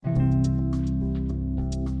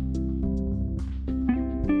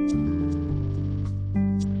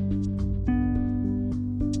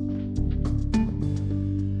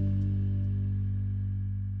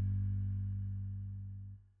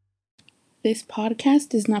This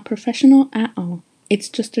podcast is not professional at all. It's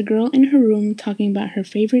just a girl in her room talking about her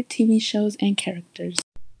favorite TV shows and characters.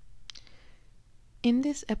 In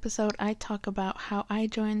this episode, I talk about how I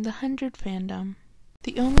joined the 100 fandom.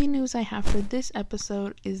 The only news I have for this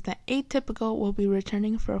episode is that Atypical will be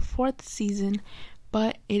returning for a 4th season,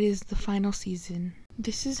 but it is the final season.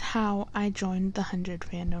 This is how I joined the 100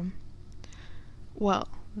 fandom. Well,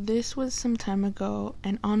 this was some time ago,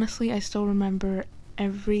 and honestly I still remember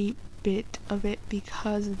every bit of it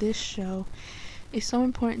because this show is so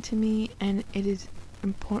important to me, and it is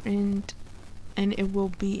important and it will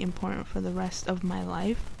be important for the rest of my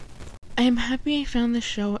life. I am happy I found this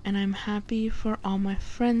show, and I'm happy for all my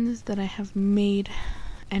friends that I have made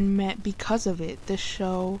and met because of it. This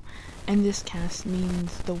show and this cast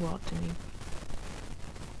means the world to me.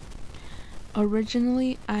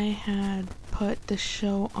 Originally, I had put the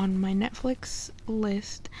show on my Netflix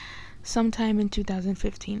list sometime in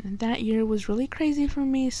 2015. That year was really crazy for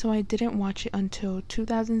me, so I didn't watch it until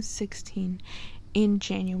 2016 in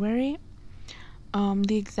January.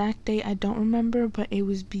 The exact date I don't remember, but it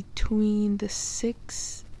was between the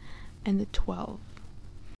 6th and the 12th.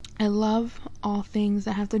 I love all things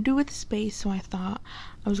that have to do with space, so I thought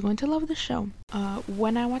I was going to love the show.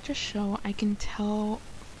 When I watch a show, I can tell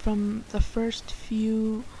from the first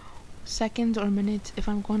few seconds or minutes if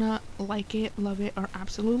I'm gonna like it, love it, or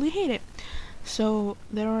absolutely hate it. So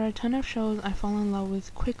there are a ton of shows I fall in love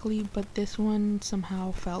with quickly, but this one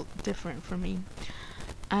somehow felt different for me.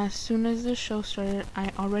 As soon as the show started,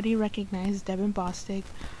 I already recognized Devin Bostick,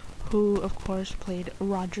 who of course played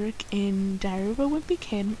Roderick in Diary of a Wimpy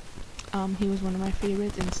Kid. He was one of my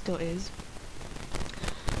favorites and still is.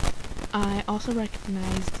 I also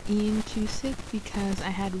recognized Ian Cusick because I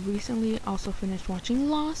had recently also finished watching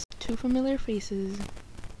Lost. Two familiar faces.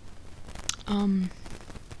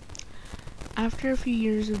 After a few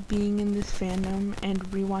years of being in this fandom and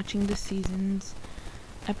rewatching the seasons,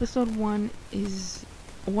 episode 1 is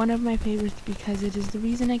one of my favorites because it is the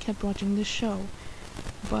reason I kept watching the show,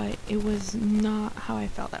 but it was not how I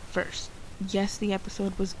felt at first. Yes, the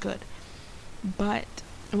episode was good, but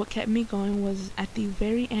what kept me going was at the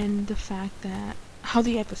very end, the fact that how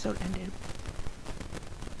the episode ended.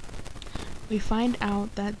 We find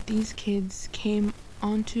out that these kids came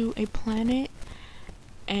onto a planet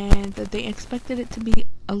and that they expected it to be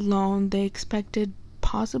alone. They expected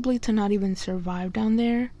possibly to not even survive down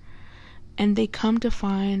there, and they come to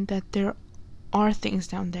find that there are things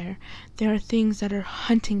down there. There are things that are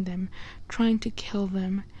hunting them, trying to kill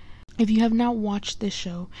them. If you have not watched this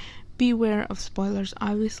show, beware of spoilers,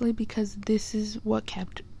 obviously, because this is what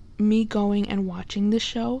kept me going and watching the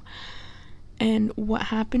show. And what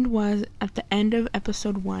happened was, at the end of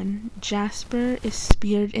episode 1, Jasper is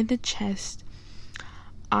speared in the chest.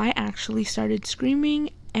 I actually started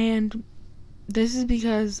screaming, and this is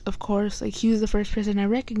because, of course, like, he was the first person I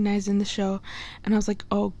recognized in the show, and I was like,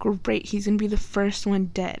 oh great, he's gonna be the first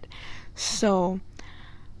one dead. So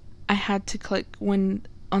I had to click on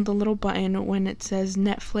the little button when it says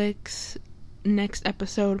Netflix next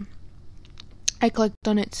episode. I clicked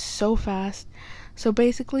on it so fast. So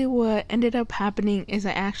basically what ended up happening is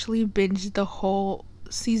I actually binged the whole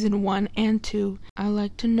season 1 and 2. I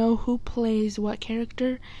like to know who plays what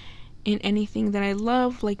character in anything that I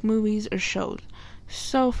love, like movies or shows.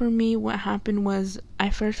 So for me, what happened was I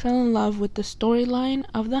first fell in love with the storyline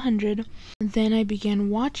of the 100. Then I began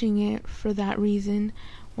watching it for that reason.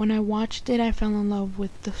 When I watched it, I fell in love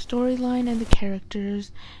with the storyline and the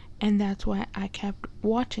characters, and that's why I kept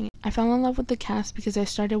watching it. I fell in love with the cast because I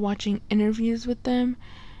started watching interviews with them,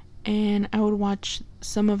 and I would watch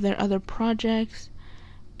some of their other projects,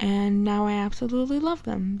 and now I absolutely love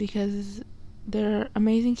them because they're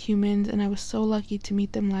amazing humans, and I was so lucky to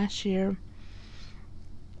meet them last year.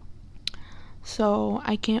 So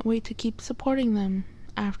I can't wait to keep supporting them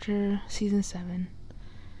after season 7.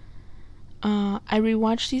 I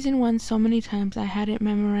rewatched season 1 so many times I had it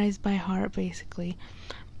memorized by heart, basically.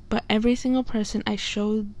 But every single person I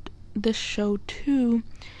showed the show to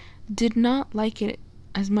did not like it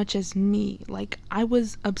as much as me. Like, I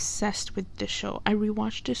was obsessed with the show. I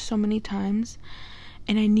rewatched it so many times,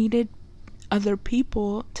 and I needed other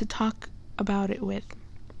people to talk about it with.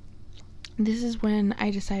 This is when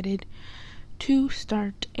I decided to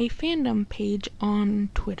start a fandom page on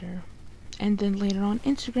Twitter, and then later on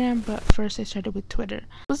Instagram, but first I started with Twitter.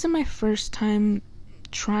 It wasn't my first time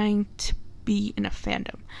trying to be in a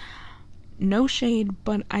fandom. No shade,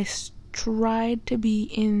 but I tried to be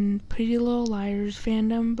in Pretty Little Liars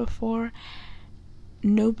fandom before.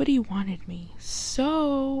 Nobody wanted me,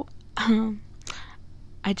 so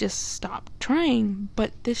I just stopped trying.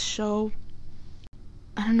 But this show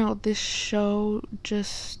I don't know, this show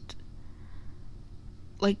just,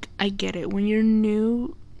 like, I get it. When you're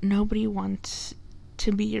new, nobody wants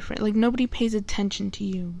to be your friend. Like, nobody pays attention to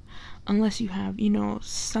you unless you have,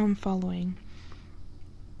 some following.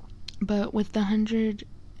 But with the 100,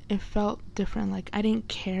 it felt different. Like, I didn't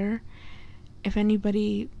care if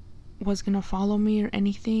anybody was gonna follow me or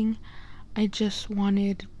anything. I just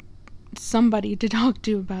wanted somebody to talk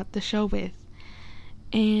to about the show with.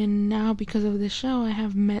 And now, because of the show, I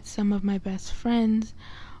have met some of my best friends.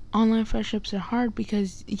 Online friendships are hard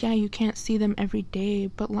because, you can't see them every day.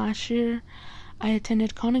 But last year, I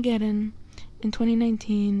attended Conageddon in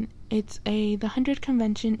 2019. It's the 100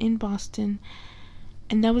 convention in Boston.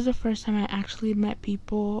 And that was the first time I actually met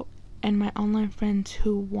people and my online friends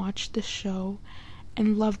who watched the show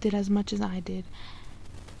and loved it as much as I did.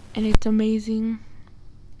 And it's amazing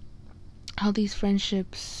how these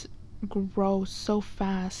friendships grow so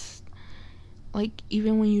fast. Like,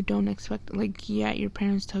 even when you don't expect, like, your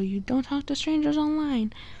parents tell you don't talk to strangers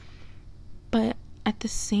online, but at the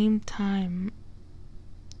same time,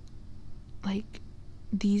 like,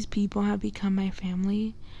 these people have become my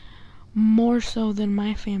family, more so than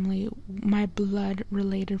my family, my blood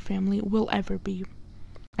related family, will ever be.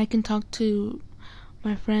 I can talk to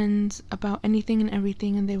my friends about anything and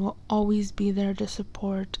everything, and they will always be there to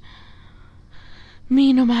support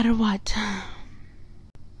me no matter what.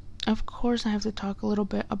 Of course, I have to talk a little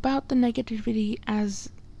bit about the negativity, as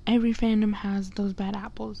every fandom has those bad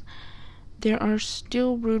apples. There are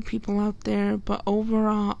still rude people out there, but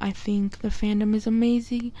overall, I think the fandom is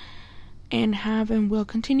amazing and have and will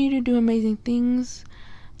continue to do amazing things,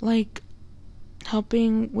 like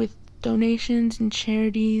helping with donations and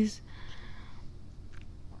charities.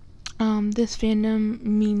 This fandom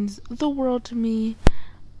means the world to me,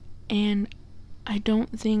 and I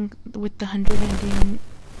don't think with the 100 ending,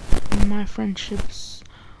 my friendships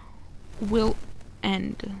will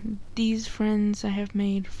end. These friends I have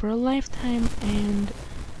made for a lifetime, and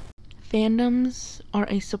fandoms are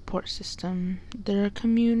a support system. They're a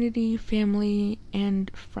community, family, and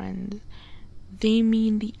friends. They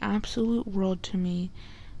mean the absolute world to me.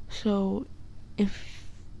 So if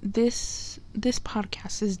this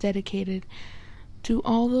podcast is dedicated to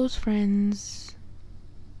all those friends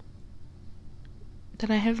that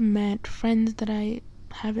I have met, friends that I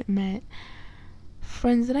haven't met,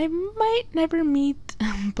 friends that I might never meet,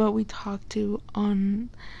 but we talk to on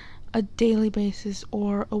a daily basis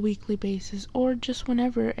or a weekly basis or just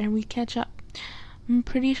whenever, and we catch up. I'm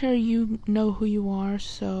pretty sure you know who you are,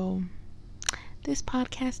 so this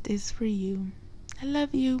podcast is for you. I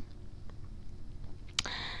love you.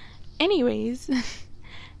 Anyways,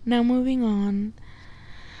 now moving on.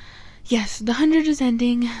 Yes, the 100 is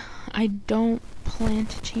ending. I don't plan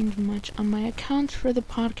to change much on my accounts for the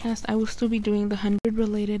podcast. I will still be doing the 100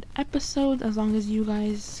 related episodes as long as you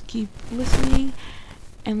guys keep listening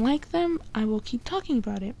and like them. I will keep talking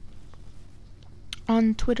about it.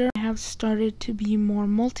 On Twitter, I have started to be more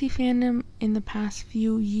multi-fandom in the past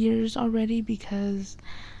few years already, because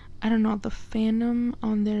I don't know, the fandom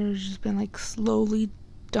on there has just been like slowly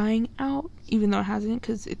dying out, even though it hasn't,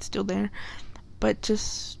 because it's still there. But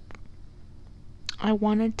just, I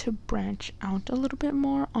wanted to branch out a little bit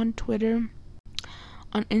more on Twitter.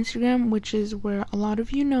 On Instagram, which is where a lot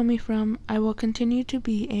of you know me from, I will continue to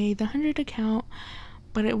be the 100 account,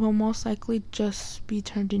 but it will most likely just be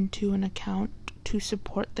turned into an account to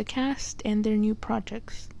support the cast and their new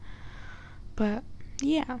projects. But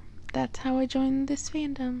yeah, that's how I joined this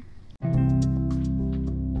fandom.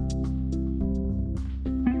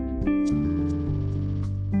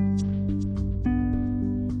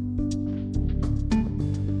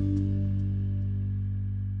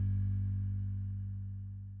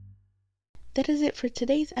 That is it for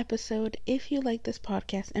today's episode. If you like this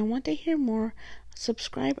podcast and want to hear more,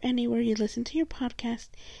 subscribe anywhere you listen to your podcast.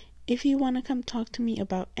 If you want to come talk to me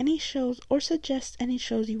about any shows or suggest any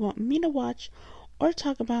shows you want me to watch or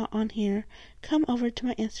talk about on here, come over to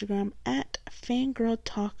my Instagram at Fangirl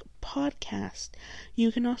Talk Podcast.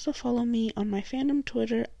 You can also follow me on my fandom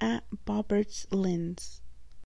Twitter at BobbertsLins.